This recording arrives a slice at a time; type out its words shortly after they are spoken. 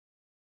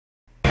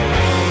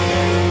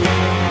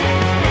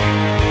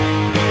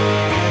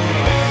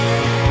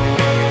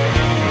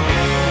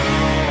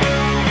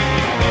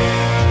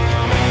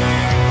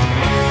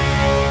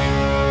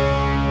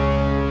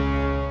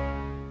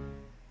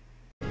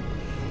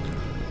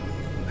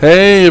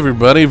Hey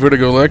everybody,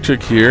 Vertigo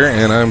Electric here,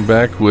 and I'm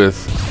back with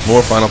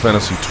more Final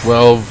Fantasy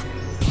XII.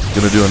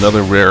 Gonna do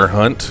another rare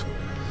hunt.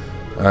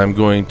 I'm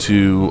going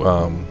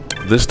to,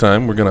 this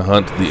time we're gonna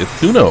hunt the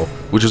Ithuno,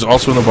 which is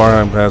also in the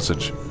Barheim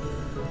Passage.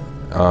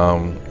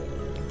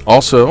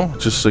 Also,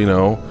 just so you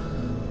know,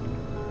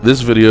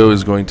 this video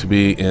is going to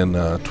be in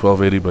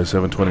 1280 by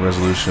 720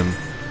 resolution,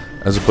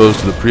 as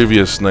opposed to the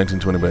previous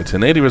 1920 by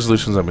 1080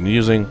 resolutions I've been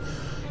using,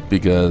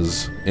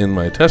 because in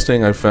my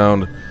testing I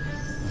found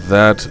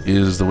that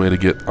is the way to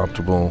get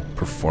optimal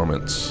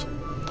performance.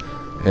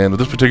 And with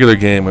this particular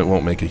game, it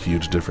won't make a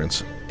huge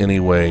difference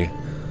anyway,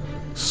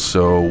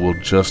 so we'll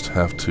just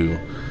have to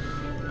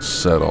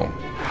settle.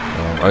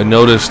 I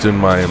noticed in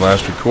my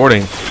last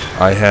recording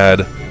I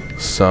had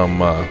some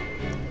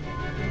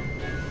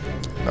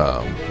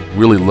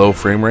really low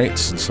frame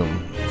rates and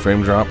some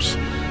frame drops,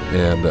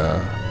 and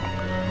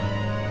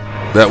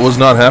that was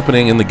not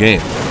happening in the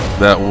game.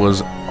 That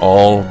was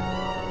all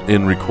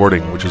in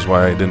recording, which is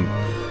why I didn't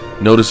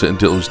notice it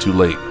until it was too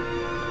late.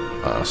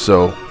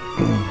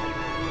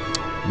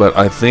 But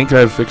I think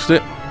I've fixed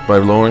it by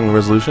lowering the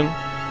resolution.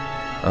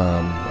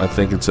 I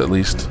think it's at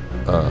least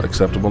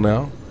acceptable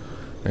now.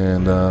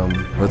 And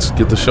let's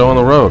get the show on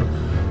the road.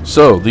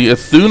 So, the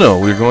Ithuno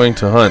we're going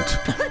to hunt,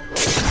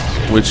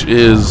 which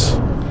is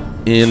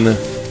in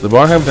the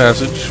Barheim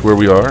Passage, where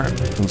we are,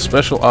 in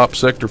Special Ops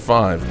Sector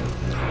 5.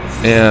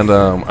 And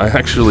I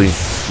actually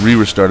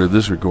restarted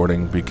this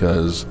recording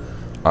because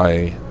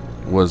I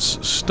was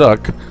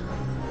stuck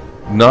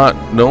not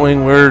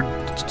knowing where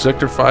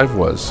Sector 5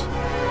 was.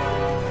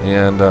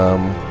 And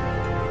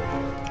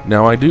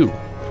now I do.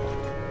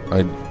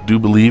 I do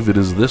believe it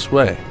is this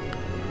way.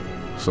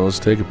 So let's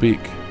take a peek.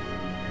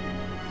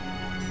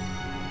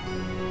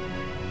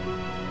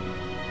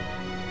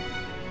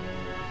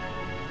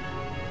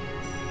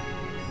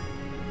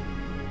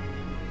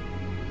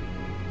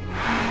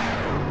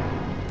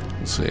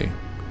 Let's see.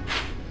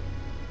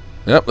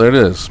 Yep, there it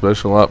is.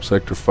 Special Ops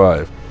Sector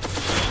 5.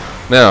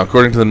 Now,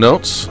 according to the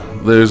notes,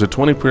 there's a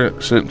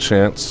 20%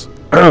 chance,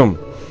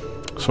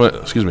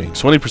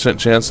 20%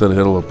 chance that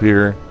it'll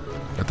appear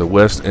at the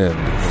west end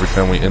every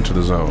time we enter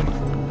the zone.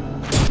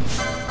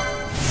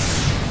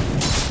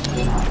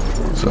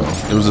 So,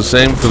 it was the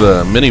same for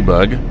the mini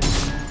bug.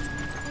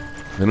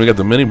 Then we got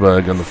the mini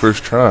bug on the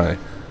first try.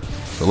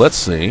 So let's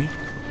see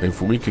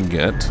if we can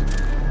get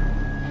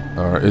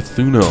our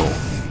Ithuno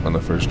on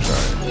the first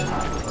try.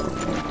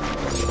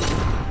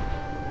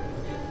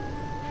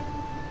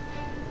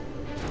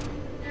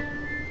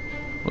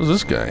 What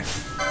is this guy?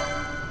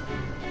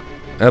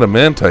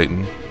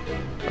 Adamantine?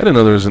 I didn't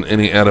know there was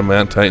any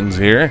Adamantitans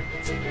here.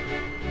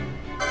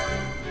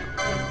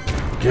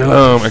 Get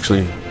him!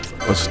 Actually,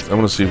 I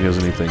want to see if he has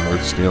anything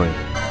worth stealing.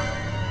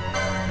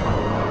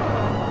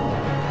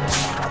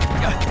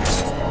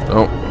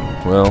 Oh,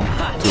 well,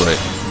 too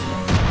late.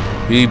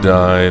 He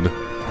died. He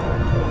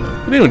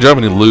didn't even drop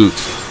any loot.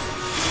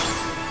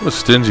 What a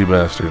stingy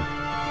bastard.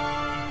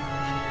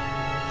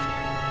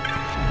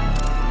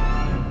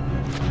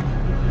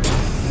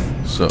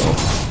 So,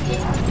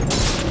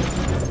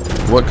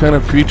 what kind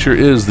of creature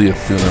is the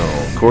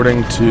Ithuno?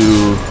 According to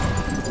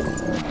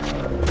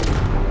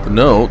the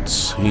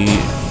notes, he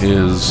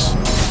is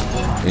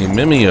a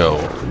Mimeo.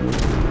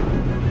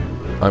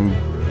 I'm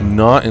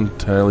not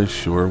entirely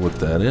sure what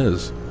that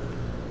is,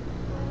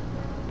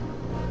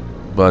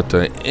 but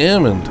I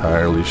am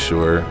entirely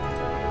sure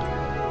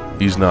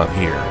he's not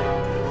here.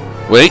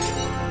 Wait!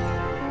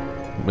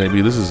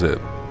 Maybe this is it.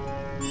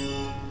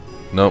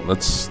 Nope,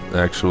 that's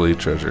actually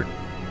treasure.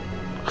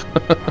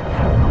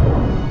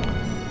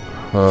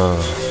 How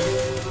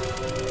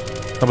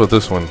about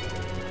this one?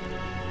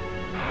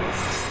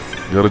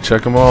 Gotta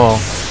check them all.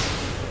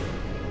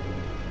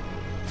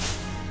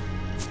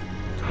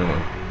 Come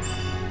on.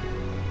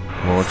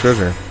 More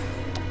treasure.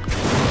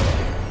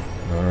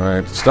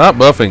 Alright. Stop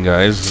buffing,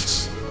 guys.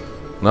 It's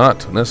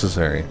not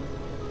necessary.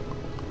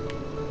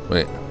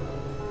 Wait.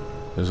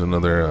 There's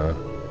another,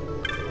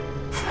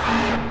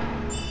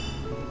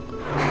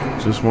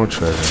 just more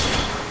treasure.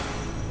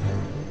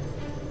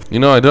 You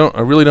know, I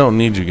really don't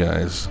need you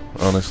guys,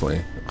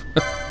 honestly.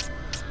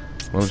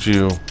 Why don't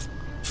you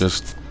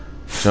just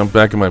jump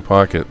back in my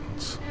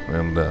pockets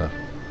and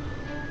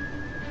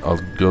I'll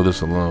go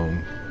this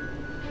alone.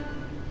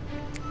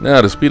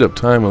 Now, to speed up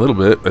time a little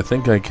bit, I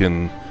think I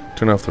can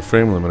turn off the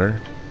frame limiter,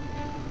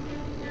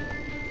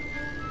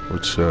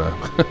 which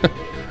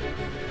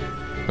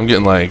I'm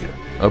getting like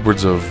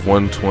upwards of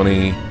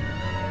 120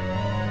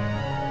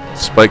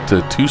 spiked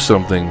to 2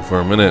 something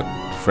for a minute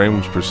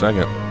frames per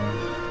second.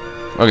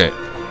 Okay.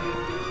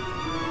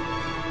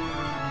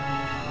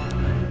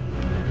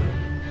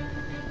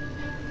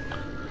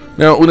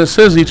 Now, when it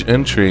says each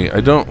entry,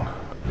 do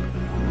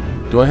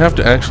I have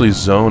to actually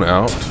zone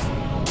out?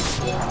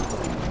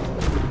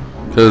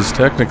 Because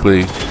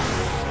technically,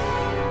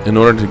 in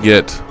order to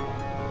get,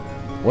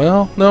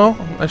 well, no,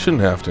 I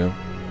shouldn't have to.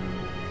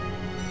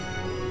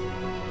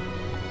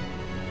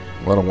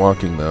 A lot of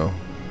walking, though.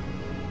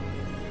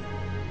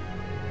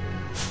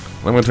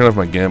 I'm going to turn off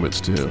my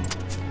gambits, too,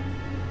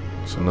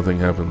 so nothing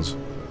happens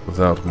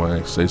without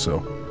my say-so.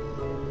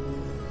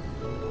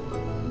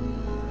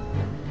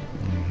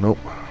 Nope.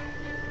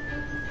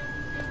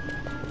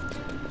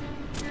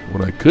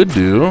 What I could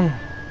do...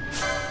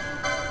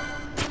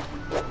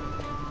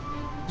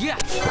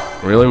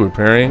 Really? We're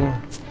parrying?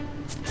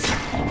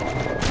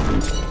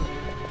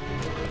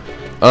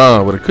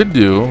 What I could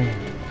do,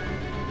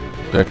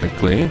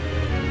 technically...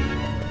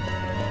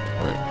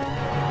 Wait.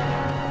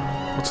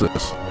 What's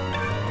this?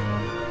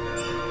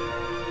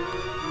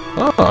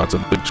 Ah, it's a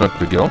big chunk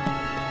to kill.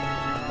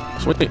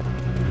 Sweet.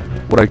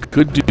 What I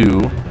could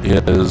do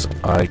is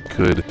I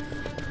could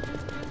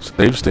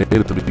save state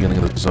at the beginning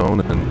of the zone,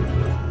 and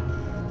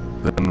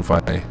then if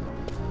I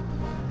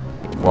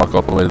walk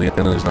all the way to the end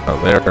and it's not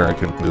there, I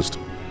can just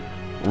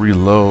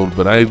reload.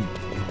 But I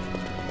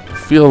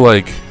feel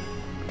like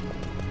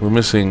we're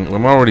missing...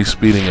 I'm already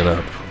speeding it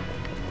up.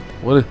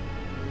 What?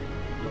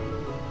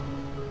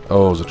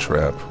 Oh, it was a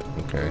trap.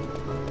 Okay.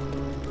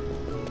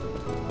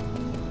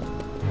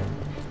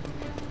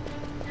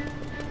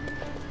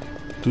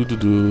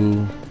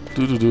 Do-do-do.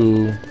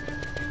 Do-do-do.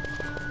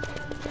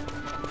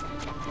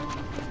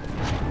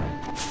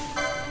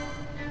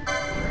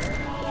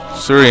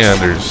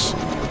 Surianders.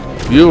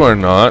 You are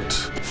not...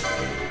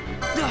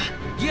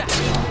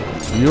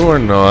 You are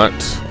not...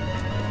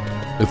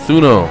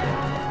 Ithuno.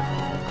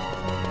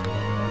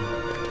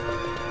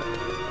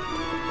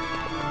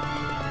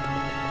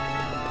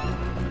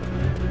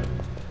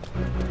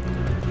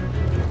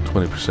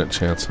 %,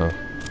 chance, huh?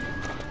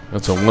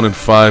 That's a 1 in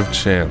 5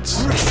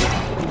 chance.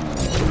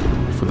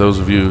 For those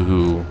of you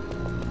who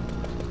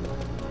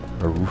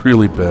are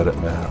really bad at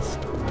math.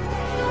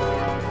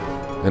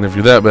 And if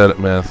you're that bad at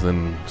math,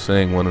 then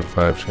saying 1 in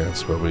 5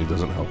 chance probably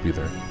doesn't help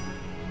either.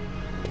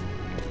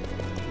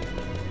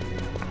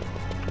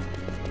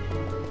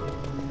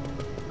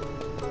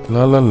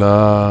 La la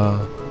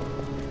la.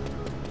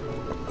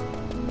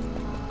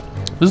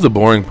 This is the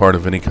boring part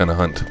of any kind of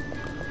hunt.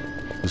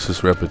 This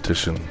is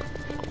repetition.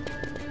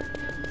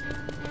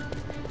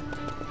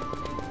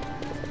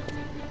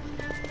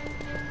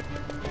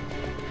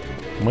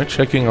 Am I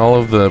checking all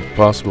of the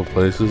possible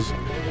places?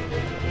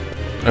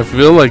 I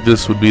feel like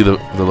this would be the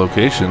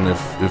location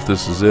if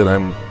this is it.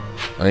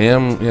 I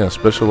am, yeah,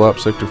 Special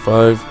Ops Sector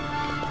 5.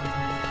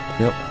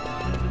 Yep.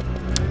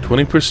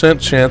 20%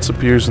 chance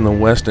appears in the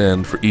west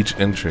end for each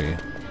entry.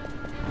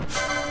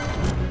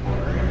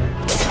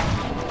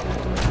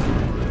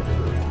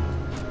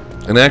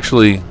 And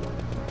actually,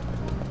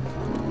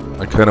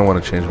 I kind of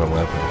want to change my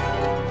weapon.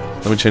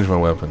 Let me change my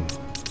weapon.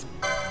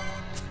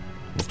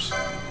 Oops.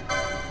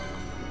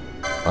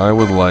 I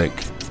would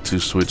like to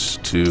switch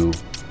to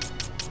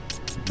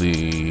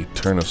the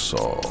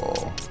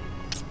Tournesol.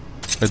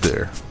 Right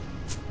there.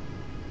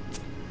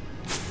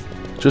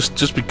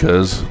 Just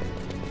because.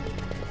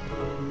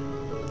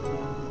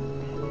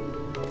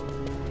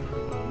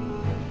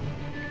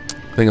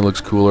 I think it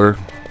looks cooler.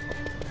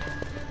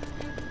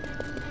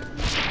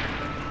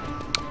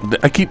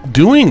 I keep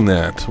doing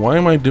that. Why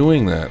am I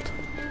doing that?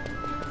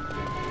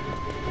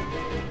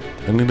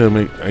 I need to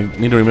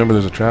remember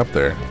there's a trap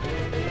there.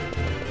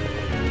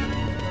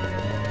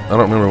 I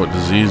don't remember what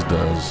disease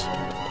does.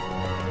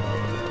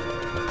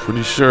 I'm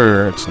pretty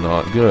sure it's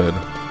not good.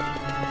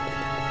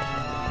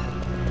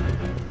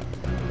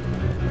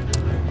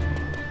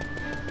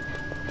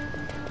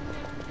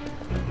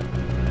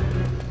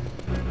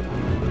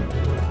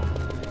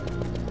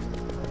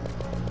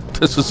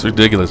 This is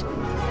ridiculous.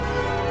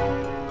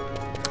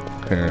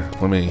 Here,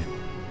 let me...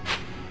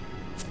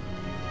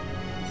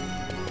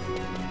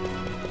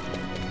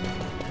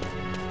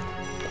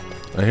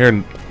 I hear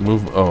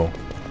move... Oh.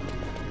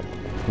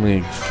 Let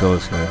me kill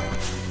this guy.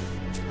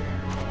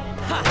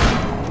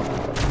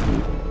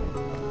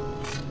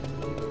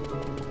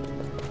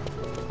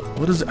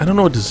 What is... I don't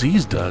know what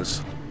disease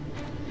does.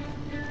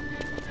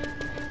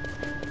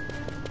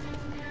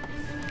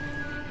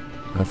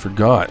 I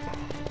forgot.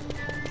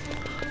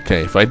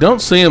 Okay, if I don't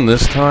see him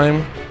this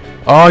time...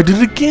 Oh, I did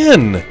it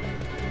again!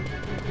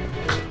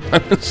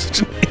 I'm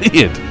such an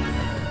idiot.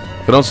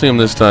 If I don't see him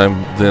this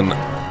time, then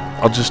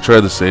I'll just try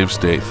the save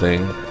state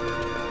thing.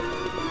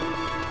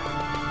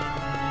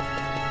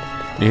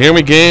 You hear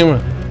me,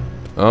 game?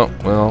 Oh,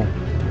 well.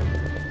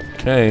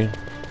 Okay.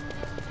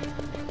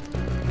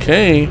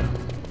 Okay.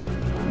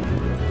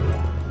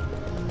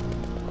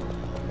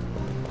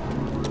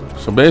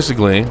 So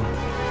basically,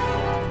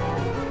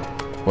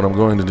 what I'm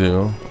going to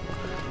do...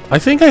 I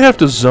think I have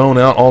to zone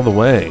out all the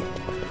way,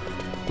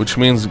 which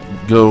means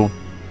go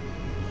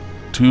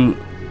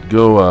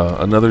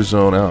another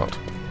zone out.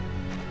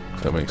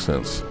 If that makes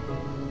sense.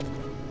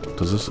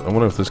 Does this? I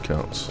wonder if this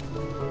counts.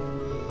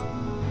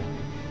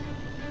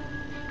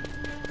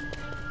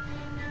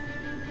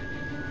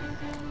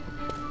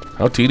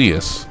 How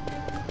tedious!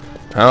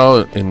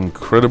 How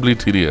incredibly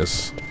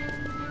tedious!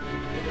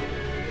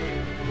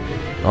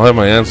 I'll have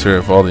my answer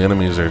if all the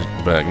enemies are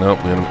back. Nope.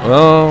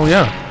 Oh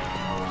yeah.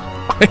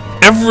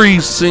 Every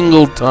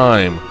single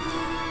time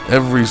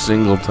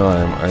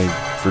I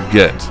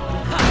forget.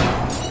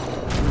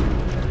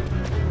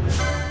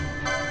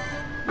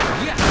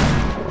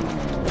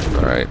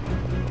 Alright.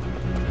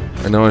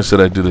 I know I said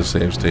I'd do the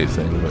save state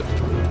thing, but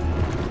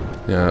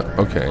yeah,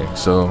 okay,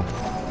 so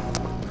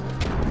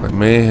I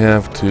may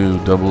have to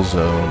double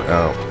zone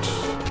out.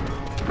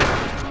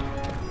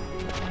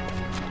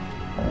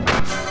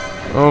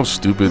 Oh,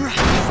 stupid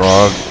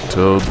frog,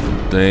 toad,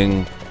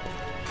 thing.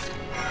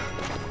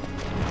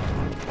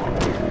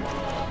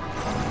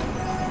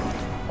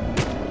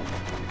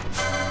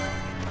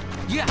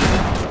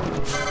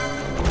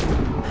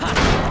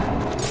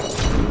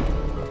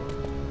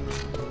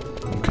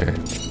 Okay.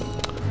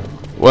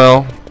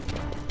 Well,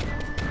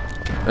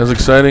 as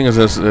exciting as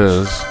this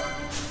is,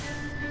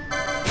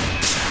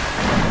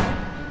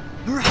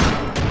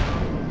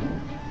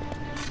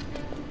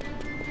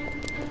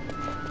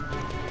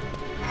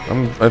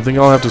 I think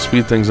I'll have to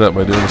speed things up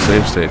by doing the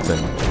save state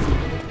thing.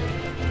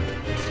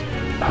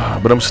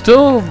 But I'm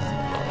still,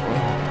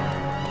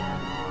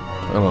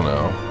 I don't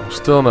know,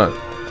 still not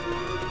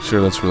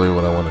sure that's really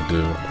what I want to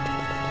do.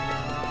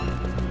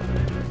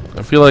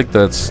 I feel like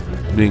that's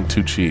being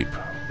too cheap,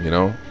 you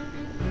know?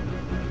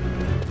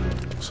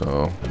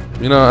 So,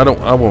 you know,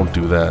 I won't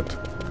do that.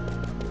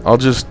 I'll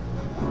just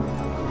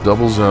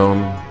double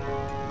zone.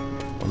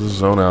 I'll just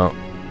zone out.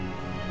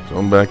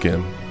 Zone back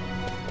in.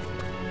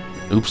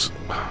 Oops.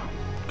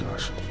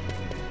 Gosh.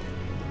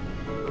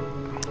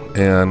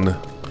 And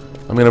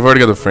I mean, I've already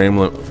got the frame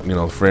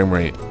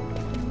rate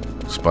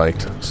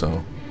spiked,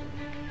 so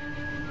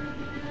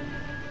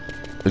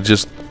it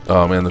just,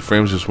 oh man, the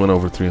frames just went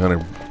over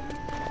 300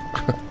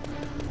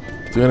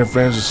 300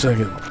 frames a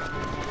second.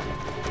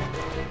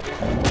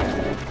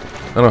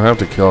 I don't have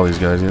to kill all these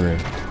guys either.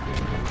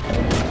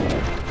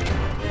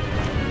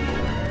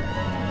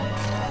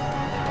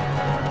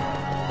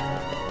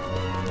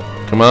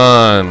 Come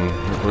on.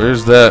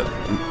 Where's that?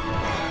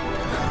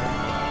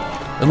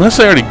 Unless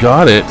I already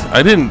got it.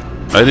 I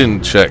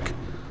didn't check.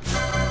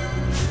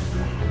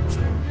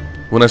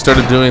 When I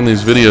started doing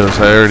these videos,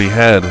 I already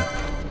had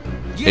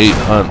 8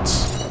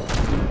 hunts.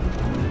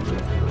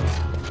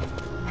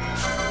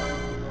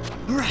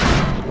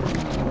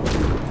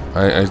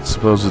 I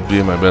suppose it'd be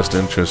in my best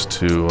interest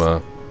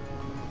to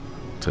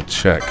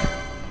check.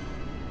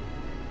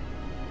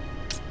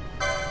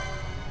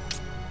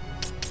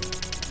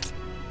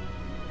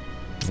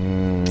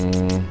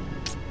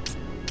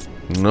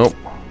 Nope.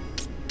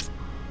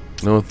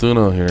 No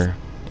Ithuno here.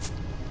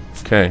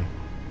 Okay.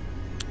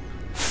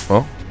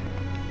 Well,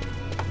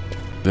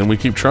 then we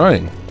keep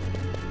trying.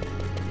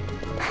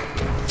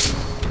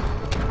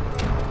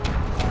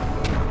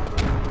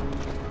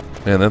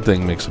 Man, that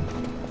thing makes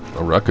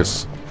a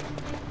ruckus.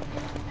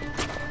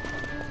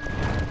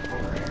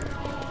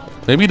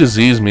 Maybe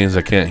disease means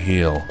I can't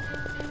heal.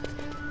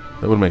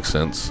 That would make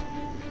sense.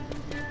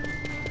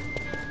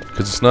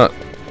 Because it's not,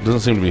 it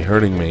doesn't seem to be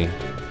hurting me.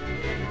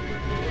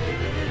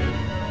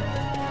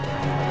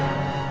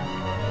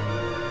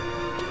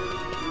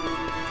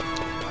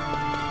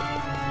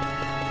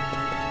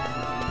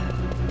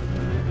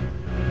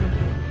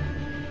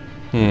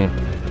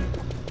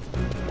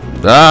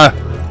 Ah!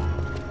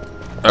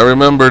 I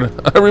remembered.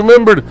 I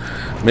remembered.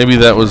 Maybe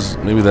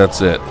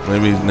that's it.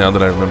 Maybe now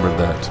that I remembered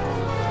that,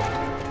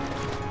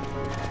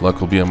 luck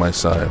will be on my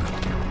side.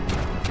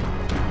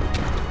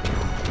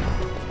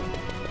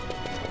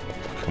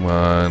 Come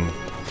on.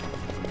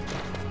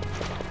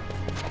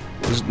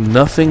 There's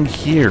nothing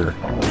here.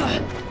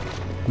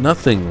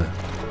 Nothing.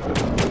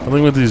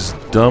 Nothing with these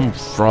dumb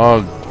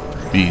frog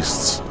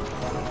beasts.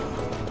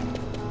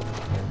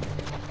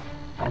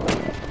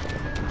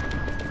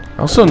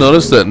 I also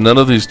noticed that none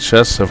of these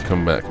chests have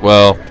come back.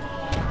 Well,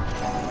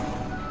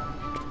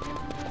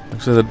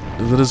 actually,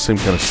 that does seem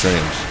kind of strange.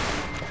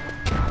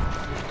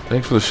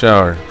 Thanks for the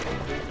shower.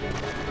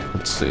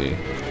 Let's see.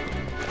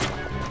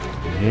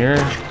 Here?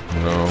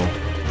 No.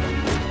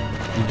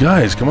 You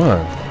guys, come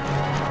on.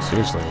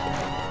 Seriously.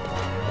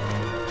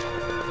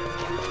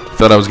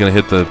 Thought I was going to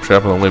hit the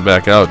trap on the way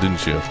back out,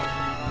 didn't you?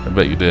 I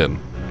bet you did.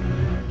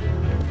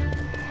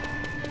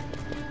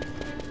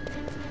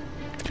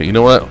 Okay, you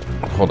know what?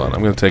 Hold on,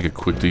 I'm going to take a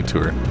quick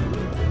detour.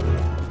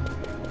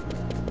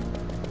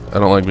 I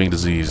don't like being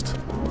diseased.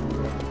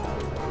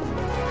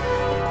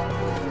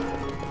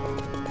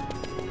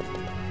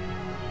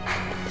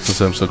 Since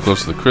I'm so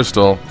close to the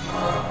crystal,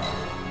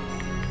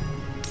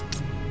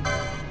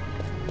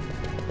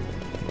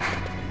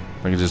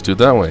 I can just do it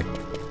that way.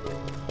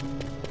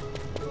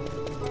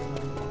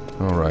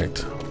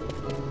 Alright.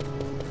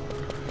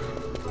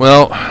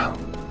 Well,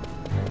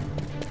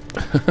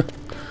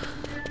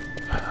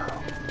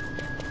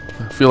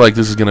 I feel like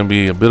this is going to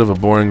be a bit of a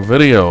boring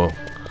video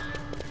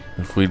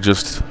if we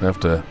just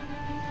have to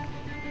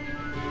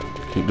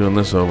keep doing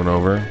this over and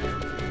over.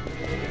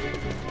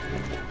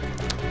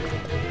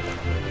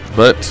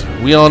 But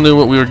we all knew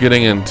what we were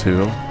getting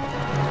into,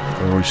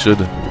 or we should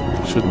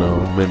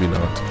know, maybe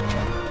not.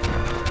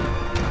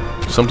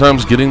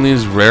 Sometimes getting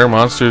these rare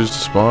monsters to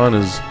spawn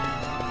is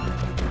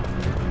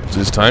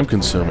time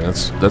consuming.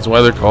 That's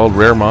why they're called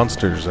rare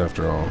monsters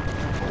after all.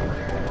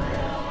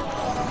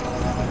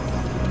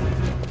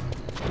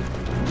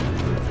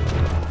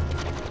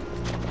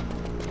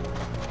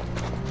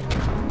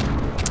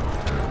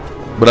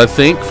 But I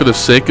think for the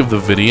sake of the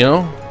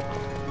video,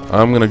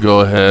 I'm going to go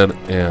ahead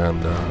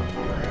and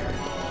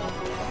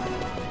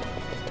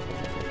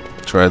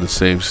try the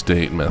save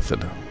state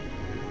method.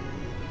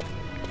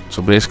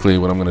 So basically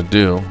what I'm going to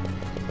do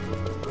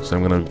is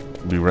I'm going to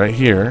be right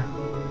here.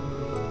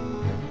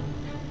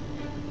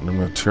 And I'm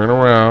going to turn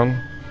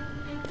around.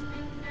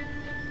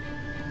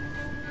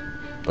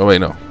 Oh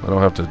wait, no. I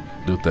don't have to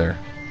do it there.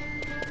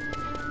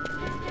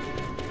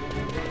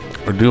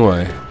 Or do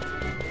I?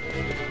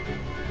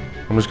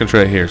 I'm just going to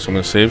try it here. So I'm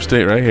going to save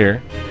state right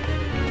here.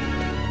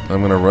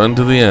 I'm going to run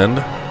to the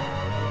end.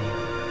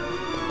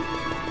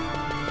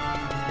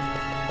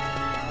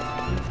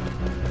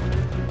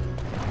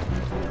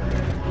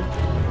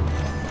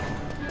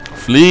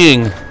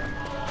 Fleeing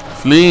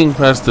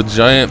past the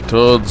giant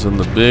toads and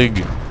the big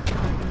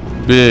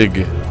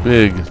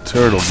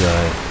turtle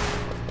guy.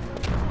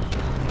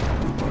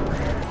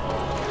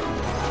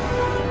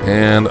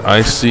 And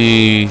I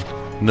see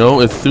no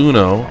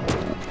Ithuno.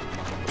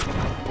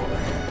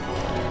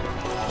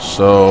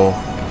 So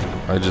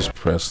I just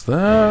press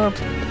that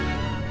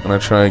and I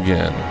try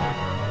again.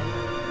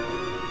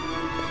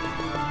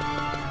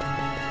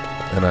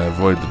 And I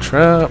avoid the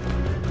trap.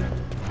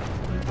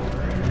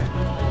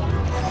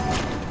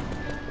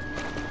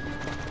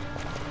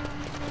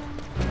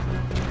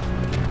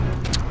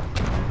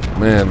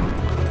 Man,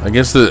 I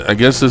guess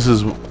this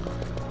is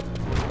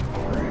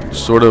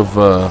sort of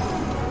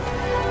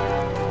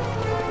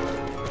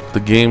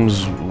the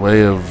game's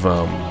way of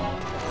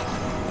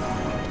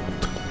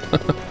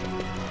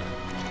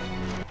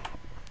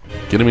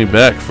getting me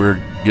back for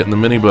getting the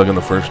mini bug in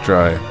the first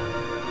try.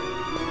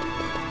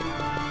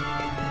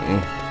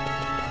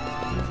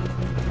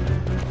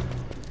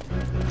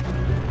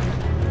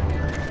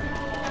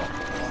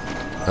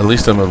 At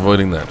least I'm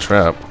avoiding that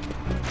trap.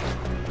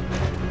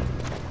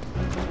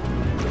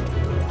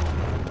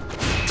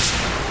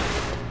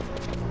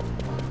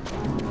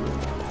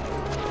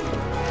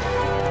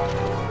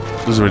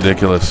 This is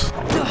ridiculous.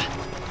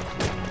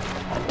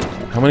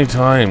 How many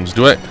times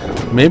do I...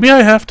 Maybe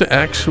I have to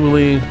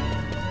actually...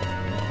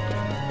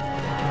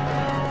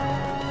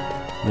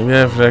 Maybe I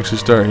have to actually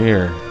start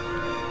here.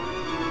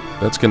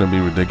 That's gonna be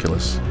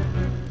ridiculous.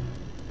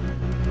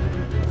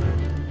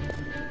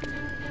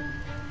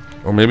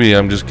 Or maybe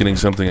I'm just getting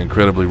something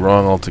incredibly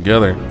wrong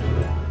altogether.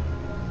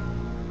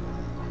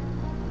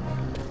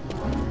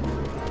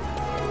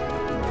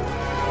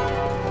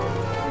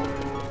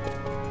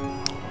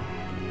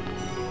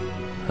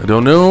 I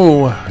don't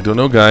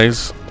know,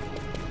 guys.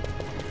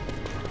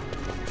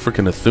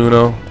 Frickin'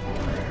 Ithuno.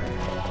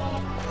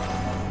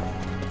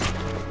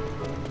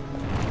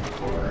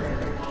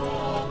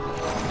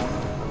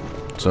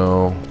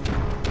 So...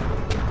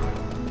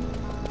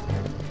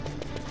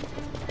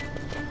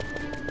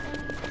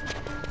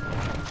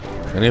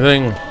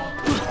 Anything?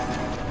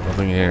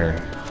 Nothing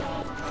here.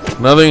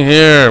 Nothing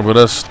here but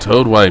us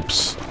toad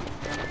wipes.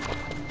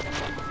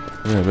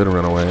 Yeah, I better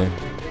run away.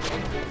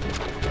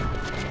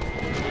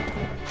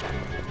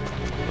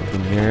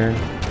 Nothing here.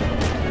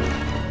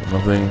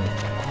 Nothing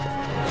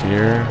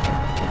here.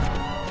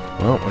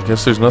 Well, I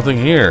guess there's nothing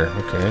here.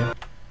 Okay.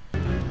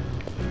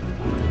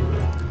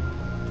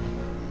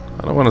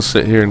 I don't want to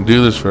sit here and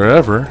do this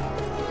forever.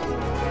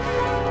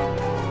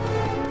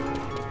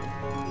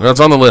 That's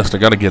on the list. I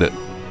gotta get it.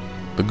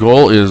 The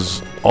goal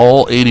is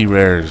all 80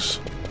 rares.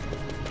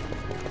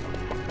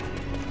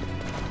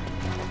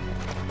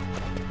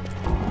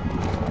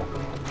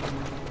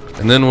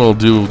 And then we'll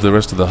do the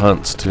rest of the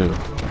hunts too.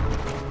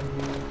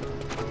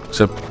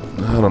 Except,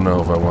 I don't know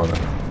if I want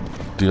to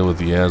deal with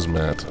the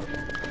Asmat.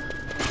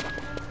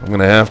 I'm going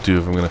to have to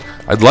if I'm going to...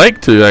 I'd like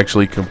to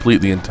actually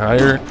complete the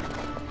entire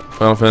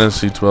Final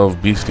Fantasy XII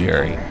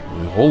bestiary.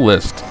 The whole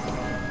list.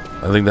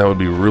 I think that would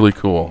be really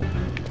cool.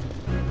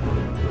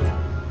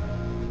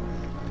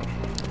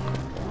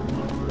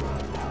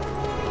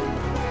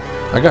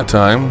 I got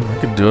time. I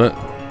could do it.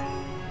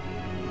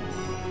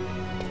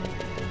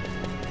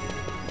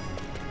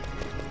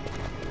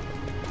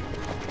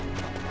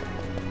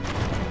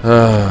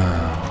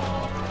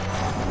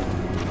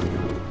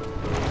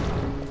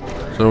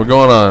 So we're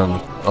going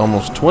on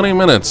almost 20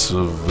 minutes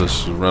of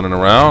this running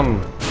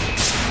around.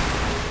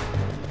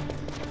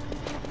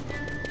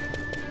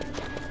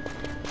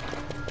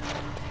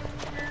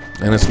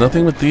 And it's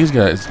nothing with these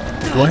guys.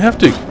 Do I have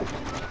to...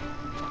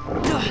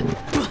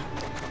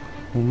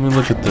 Let me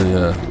look at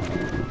the...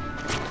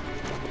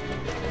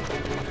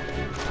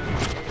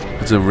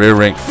 It's a rare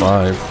rank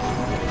 5.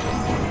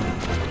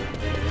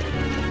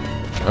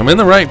 I'm in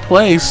the right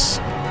place.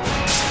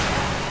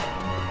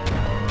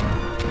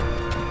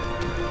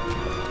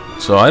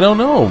 So I don't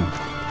know.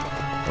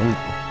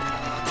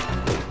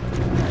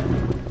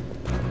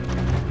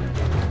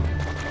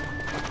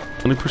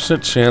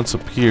 20% chance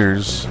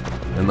appears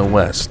in the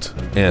west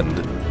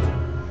end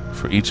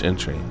for each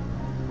entry.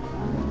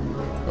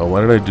 Oh,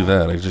 why did I do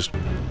that? I just...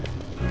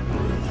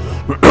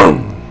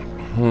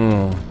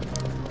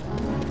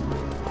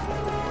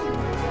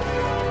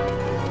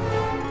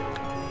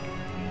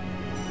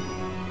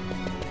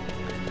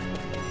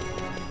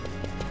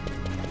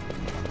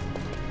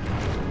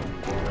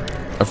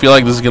 I feel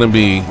like this is gonna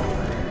be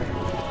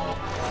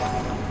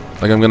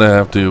like I'm gonna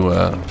have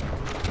to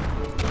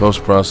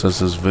post-process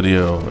this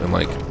video and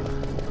like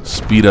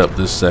speed up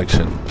this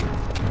section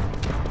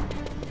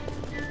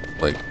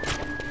like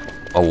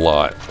a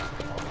lot.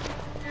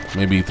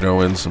 Maybe throw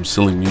in some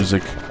silly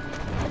music.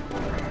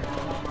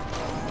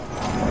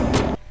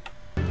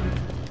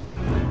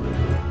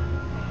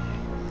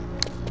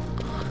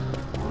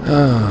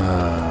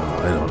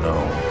 I don't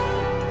know.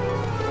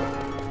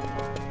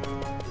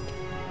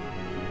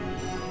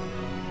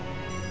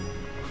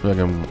 I feel like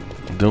I'm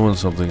doing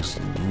something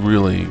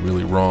really,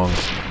 really wrong.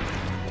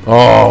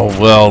 Oh,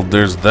 well,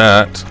 there's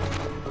that.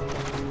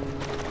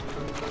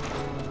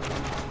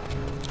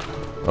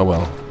 Oh,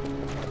 well.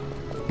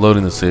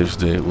 Loading the save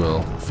state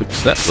will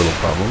fix that little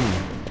problem.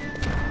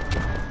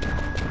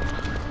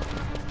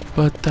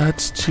 But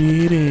that's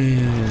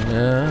cheating.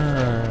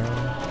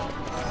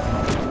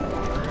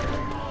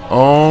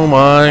 Oh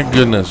my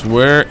goodness,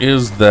 where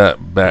is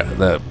that blah?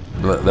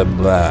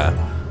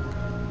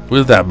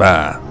 Where's that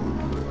blah?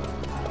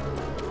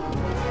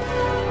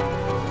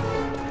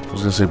 I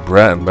was gonna say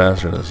brat and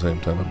bastard at the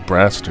same time. A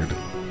brastard.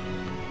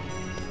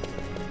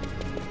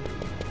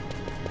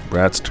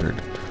 Brat's turd.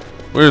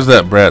 Where's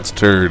that brat's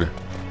turd?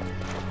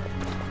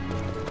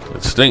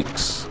 It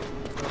stinks.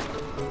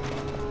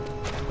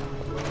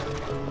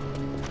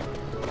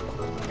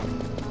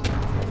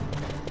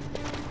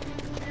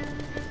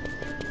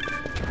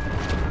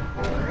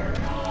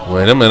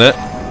 Wait a minute.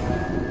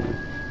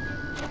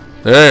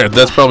 There,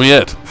 that's probably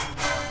it.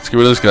 Let's get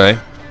rid of this guy.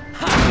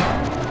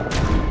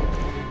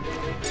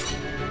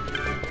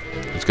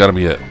 It's gotta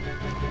be it.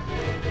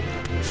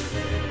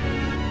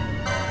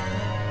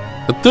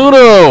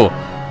 Ithuno!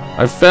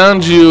 I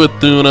found you,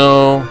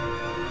 Ithuno.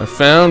 I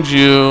found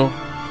you.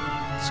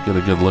 Let's get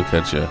a good look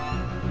at you.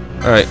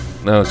 Alright,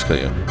 now let's kill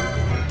you.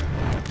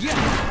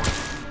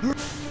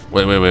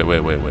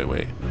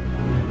 Wait.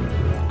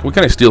 What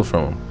can I steal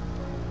from him?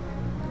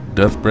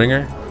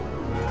 Deathbringer?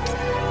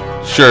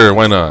 Sure,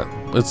 why not?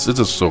 It's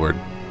a sword,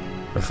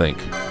 I think.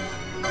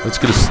 Let's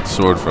get a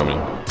sword from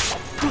him.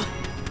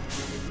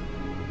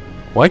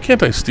 Why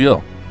can't I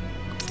steal?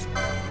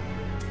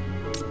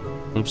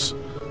 Oops.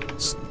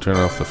 Let's turn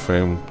off the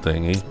frame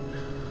thingy.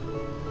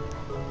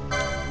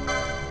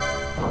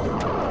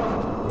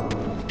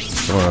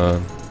 Come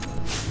on.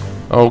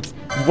 Oh,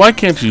 why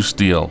can't you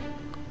steal?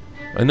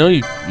 I know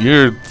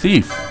you're a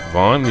thief,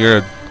 Vaughn. You're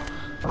a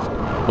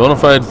bona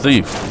fide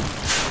thief.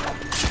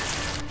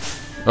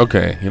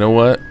 Okay, you know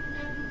what?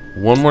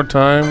 One more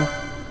time,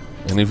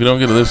 and if you don't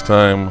get it this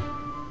time,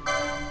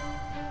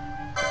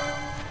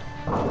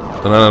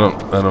 then I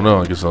don't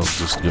know. I guess I'll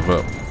just give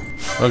up.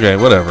 Okay,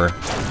 whatever.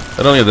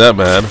 I don't get that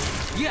bad.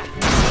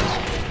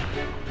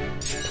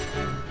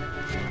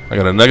 I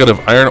got a negative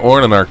iron ore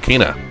and an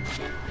arcana.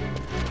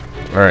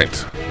 All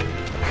right,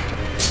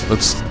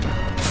 let's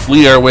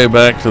flee our way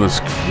back to the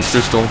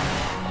crystal.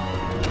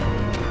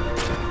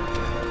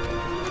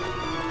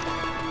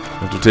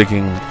 After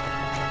taking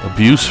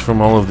abuse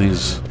from all of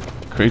these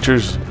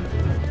creatures.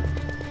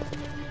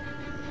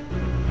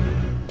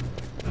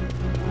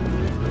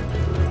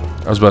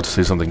 I was about to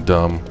say something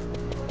dumb.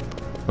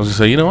 I was gonna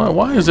say, you know what?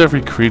 Why is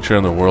every creature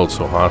in the world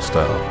so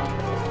hostile?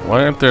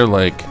 Why aren't there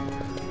like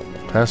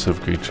passive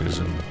creatures?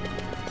 And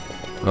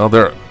well,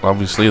 there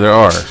obviously there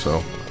are.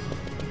 So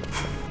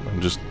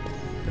I'm just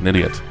an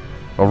idiot.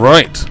 All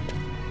right.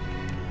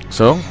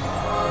 So,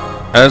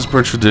 as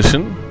per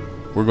tradition,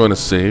 we're going to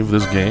save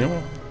this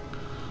game.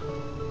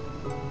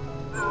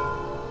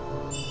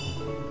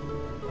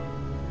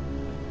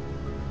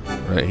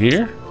 Right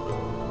here.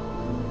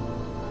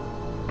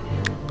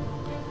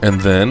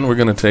 And then we're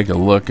going to take a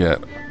look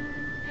at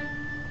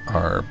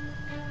our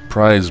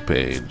prize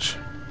page.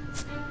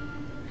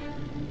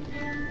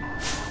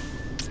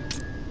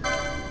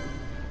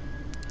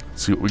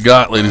 Let's see what we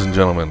got, ladies and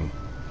gentlemen.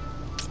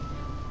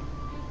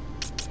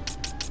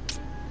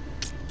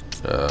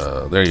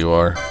 There you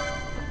are.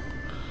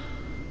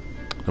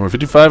 Number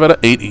 55 out of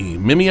 80.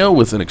 Mimeo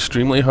with an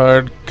extremely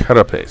hard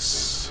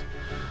carapace.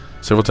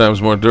 Several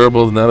times more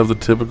durable than that of the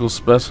typical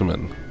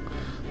specimen.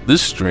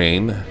 This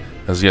strain,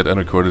 as yet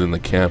unrecorded in the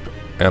camp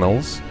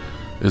annals,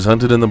 is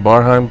hunted in the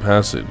Barheim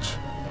Passage.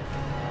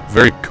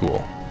 Very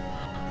cool.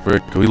 Very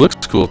cool. He looks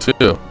cool too.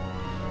 So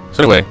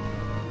anyway,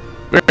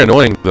 very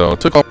annoying though. It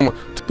took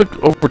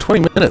over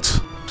 20 minutes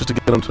just to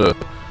get him to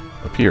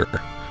appear.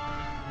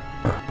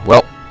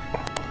 Well,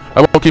 I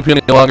won't keep you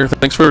any longer.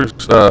 Thanks for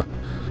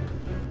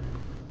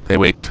hey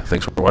wait,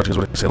 thanks for watching is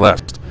what I say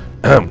last.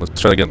 Let's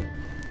try it again.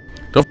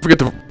 Don't forget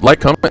to like,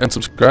 comment, and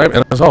subscribe,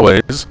 and as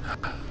always,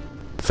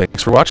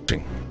 thanks for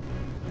watching.